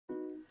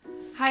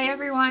Hi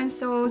everyone,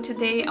 so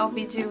today I'll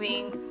be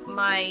doing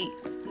my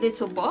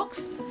little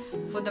box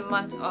for the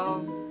month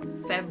of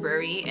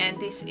February, and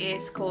this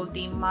is called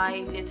the My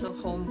Little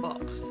Home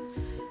box.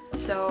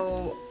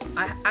 So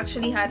I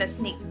actually had a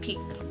sneak peek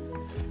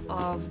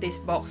of this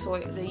box. So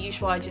the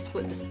usual, I just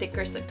put the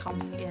stickers that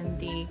comes in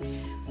the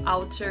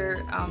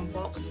outer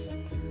box,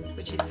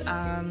 which is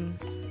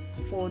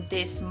for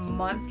this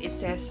month. It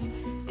says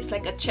it's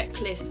like a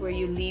checklist where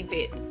you leave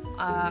it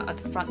at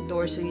the front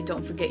door so you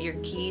don't forget your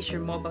keys, your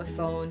mobile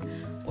phone,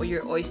 or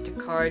your Oyster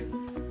card,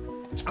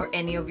 or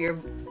any of your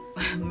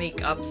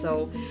makeup.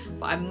 So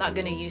but I'm not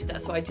gonna use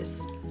that, so I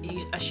just,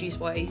 as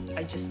usual,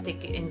 I just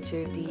stick it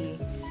into the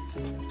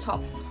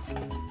top,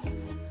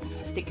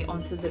 stick it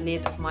onto the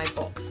lid of my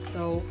box.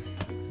 So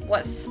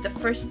what's the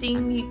first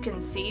thing you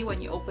can see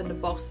when you open the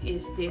box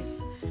is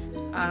this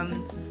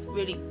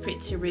really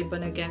pretty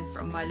ribbon again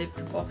from My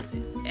Little Box,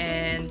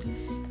 and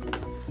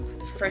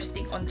first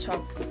thing on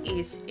top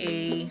is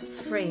a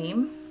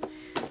frame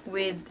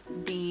with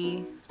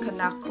the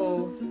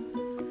Kanako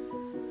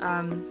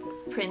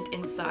print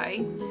inside,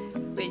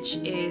 which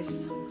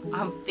is,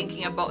 I'm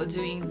thinking about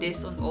doing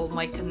this on all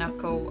my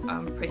Kanako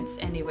prints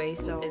anyway.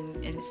 So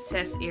and it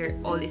says here,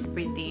 all is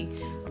pretty,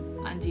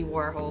 Andy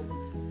Warhol,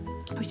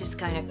 which is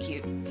kind of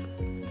cute.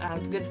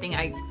 Good thing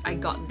I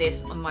got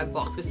this on my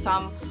box, because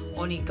some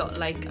only got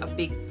like a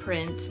big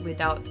print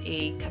without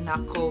a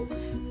Kanako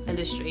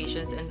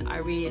illustrations, and I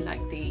really like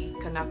the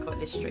Kanako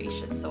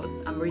illustrations, so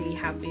I'm really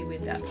happy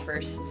with that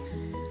first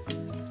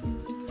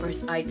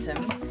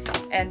item.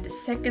 And the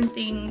second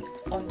thing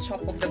on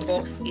top of the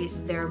box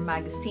is their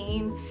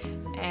magazine,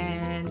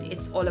 and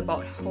it's all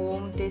about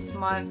home this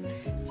month,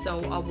 so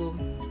I will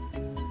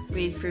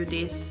read through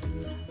this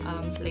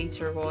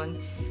later on.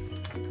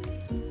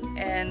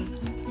 And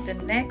the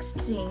next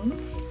thing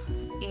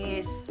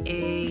is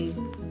a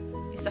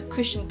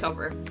cushion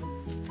cover.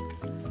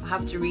 I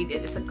have to read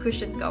it. It's a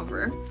cushion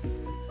cover,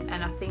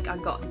 and I think I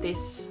got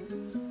this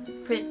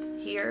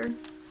print here.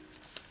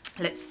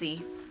 Let's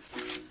see.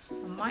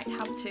 I might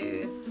have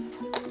to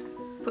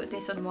put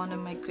this on one of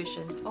my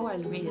cushions. Oh, I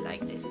really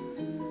like this.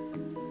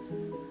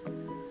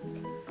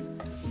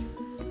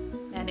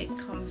 And it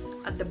comes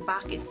at the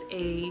back, it's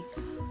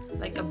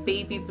like a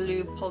baby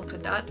blue polka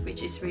dot,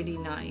 which is really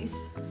nice.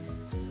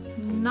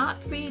 Not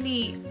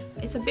really,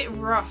 it's a bit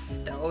rough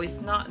though.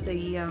 It's not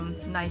the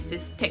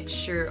nicest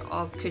texture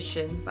of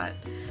cushion, but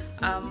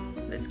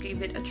let's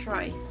give it a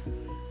try.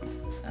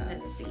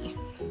 Let's see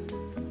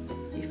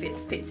if it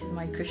fits in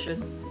my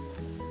cushion.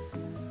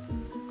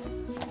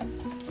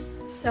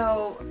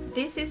 So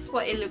this is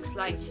what it looks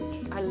like.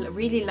 I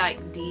really like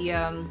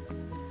the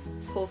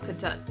polka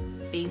dot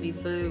baby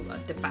blue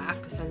at the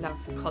back, because I love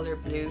color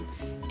blue,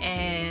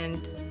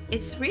 and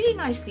it's really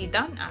nicely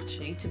done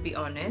actually, to be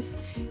honest.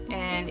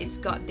 And it's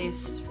got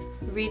this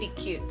really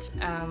cute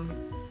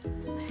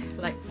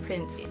like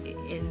print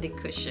in the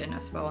cushion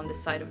as well, on the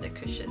side of the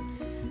cushion,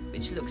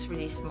 which looks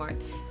really smart.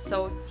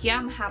 So yeah,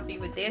 I'm happy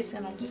with this,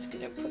 and I'm just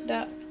gonna put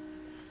that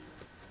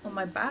on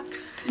my back.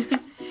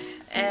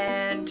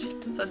 And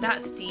so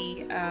that's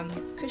the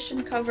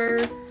cushion cover,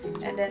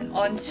 and then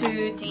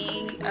onto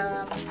the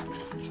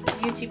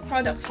beauty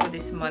products for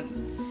this month.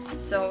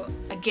 So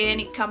again,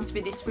 it comes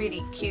with this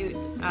really cute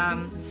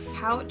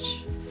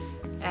pouch,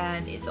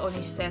 and it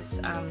only says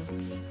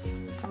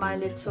My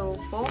Little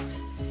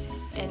Box,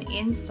 and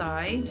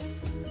inside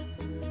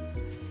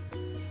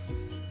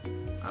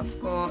I've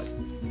got,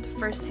 the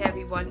first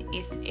heavy one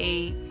is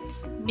a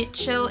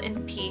Mitchell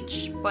and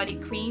Peach body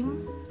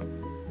cream,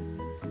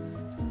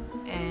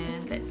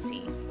 and let's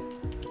see,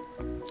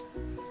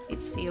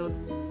 it's sealed.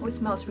 Oh, it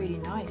smells really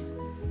nice.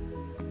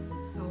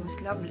 Oh, it's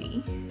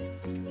lovely.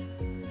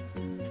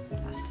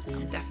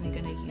 I'm definitely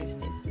gonna use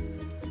this.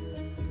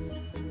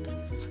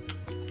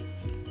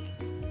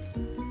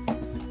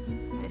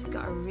 It's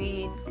got a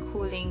really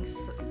cooling,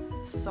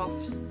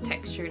 soft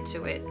texture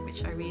to it,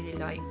 which I really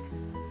like.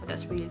 Oh,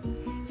 that's really,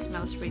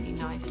 smells really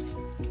nice.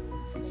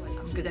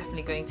 I'm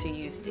definitely going to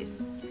use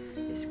this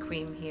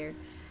cream here.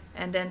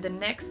 And then the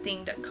next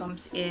thing that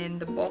comes in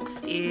the box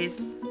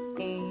is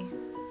a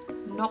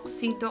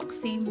Noxie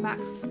Doxie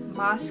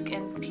Mask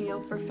and Peel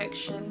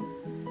Perfection.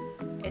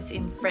 It's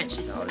in French,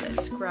 so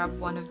let's grab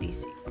one of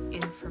these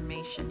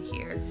information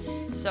here.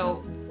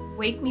 So,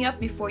 wake me up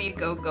before you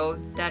go.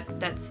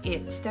 That's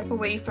it. Step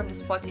away from the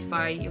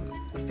Spotify. You've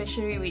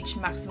officially reached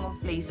maximum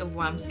place of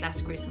whams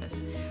last Christmas.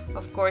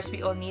 Of course,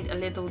 we all need a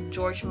little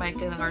George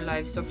Michael in our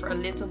lives, so for a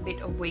little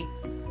bit of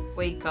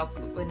wake up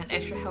with an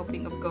extra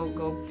helping of go.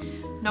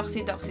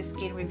 Noxie Doxie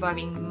Skin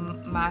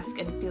Reviving Mask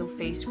and Peel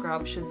Face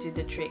Scrub should do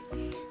the trick.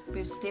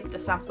 We've slipped a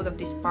sample of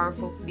this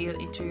powerful peel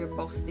into your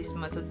box this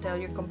month, so tell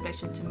your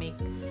complexion to make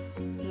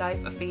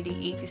life a fading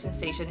 80s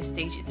sensation and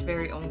stage its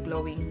very own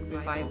glowing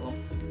revival.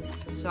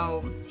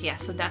 So yeah,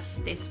 so that's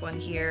this one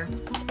here.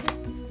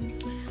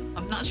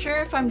 I'm not sure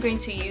if I'm going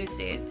to use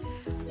it,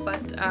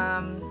 but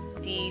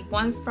the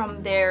one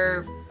from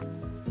their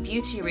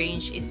beauty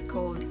range is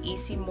called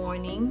Easy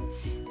Morning,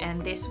 and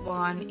this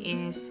one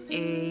is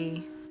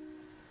a,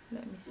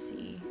 let me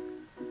see,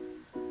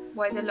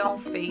 Why the long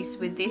face?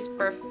 With this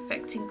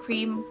perfecting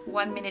cream,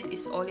 1 minute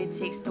is all it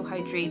takes to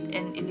hydrate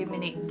and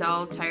eliminate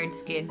dull, tired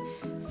skin.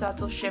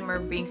 Subtle shimmer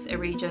brings a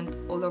radiant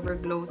all-over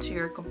glow to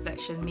your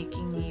complexion,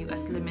 making you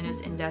as luminous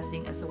and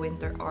dazzling as a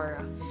winter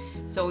aura.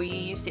 So you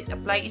use it,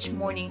 apply each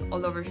morning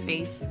all over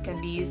face.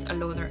 Can be used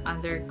alone or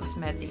under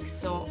cosmetics.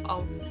 So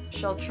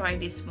shall try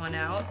this one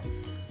out.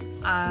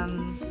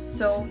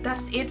 So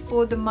that's it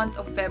for the month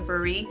of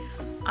February.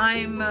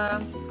 I'm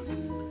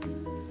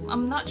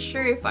not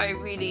sure if I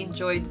really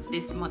enjoyed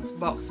this month's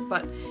box,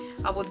 but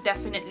I will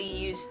definitely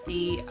use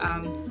the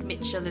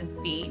Michelin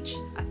Peach.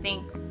 I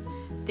think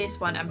this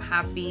one I'm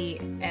happy,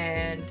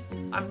 and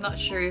I'm not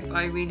sure if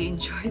I really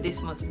enjoyed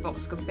this month's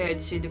box compared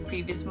to the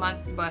previous month,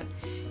 but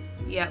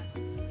yeah.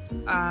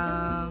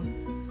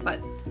 But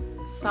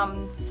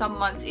some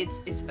months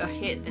it's a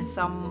hit and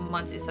some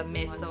months it's a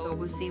miss, so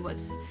we'll see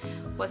what's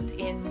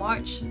in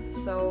March.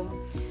 So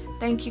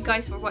thank you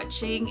guys for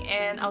watching,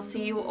 and I'll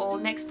see you all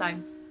next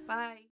time. Bye.